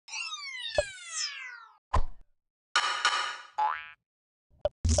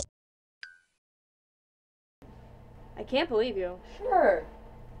I can't believe you. Sure.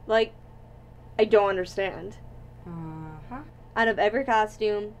 Like, I don't understand. Uh-huh. Out of every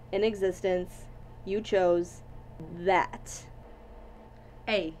costume in existence, you chose that.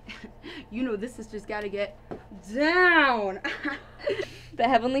 Hey, you know this sister's gotta get down. The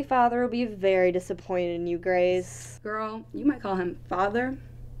Heavenly Father will be very disappointed in you, Grace. Girl, you might call him father,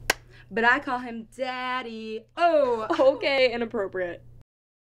 but I call him daddy. Oh. Okay, inappropriate.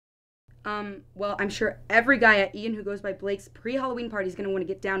 Well, I'm sure every guy at Ian who goes by Blake's pre-Halloween party is gonna want to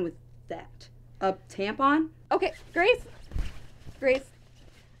get down with that. A tampon? Okay, Grace.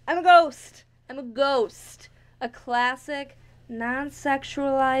 I'm a ghost. A classic,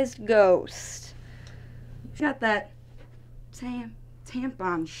 non-sexualized ghost. You got that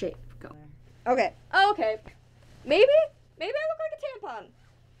tampon shape going. Okay. Maybe I look like a tampon.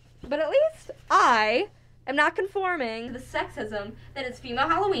 But at least I am not conforming to the sexism that is female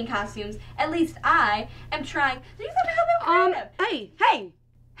Halloween costumes. At least I am trying to do something a little creative.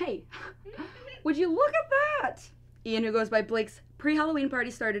 Hey. Would you look at that? Ian who goes by Blake's pre-Halloween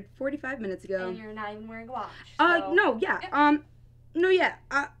party started 45 minutes ago. And you're not even wearing a watch. So.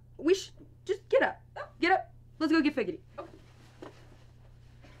 We should just get up. Get up. Let's go get figgity. Okay.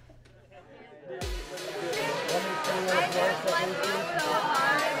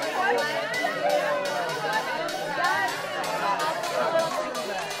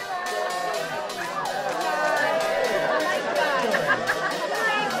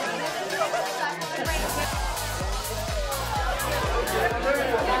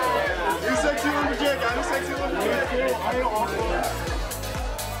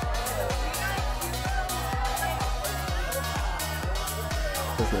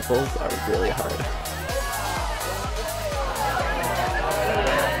 Those nipples are really hard.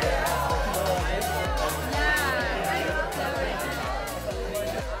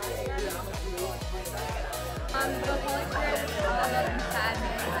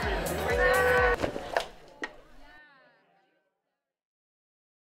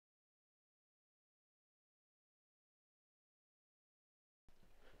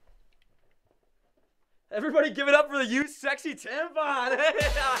 Everybody give it up for the used sexy tampon!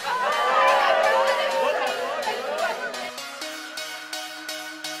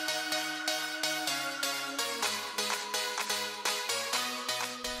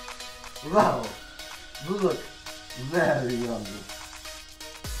 Wow, you look very young.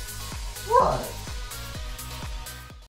 What?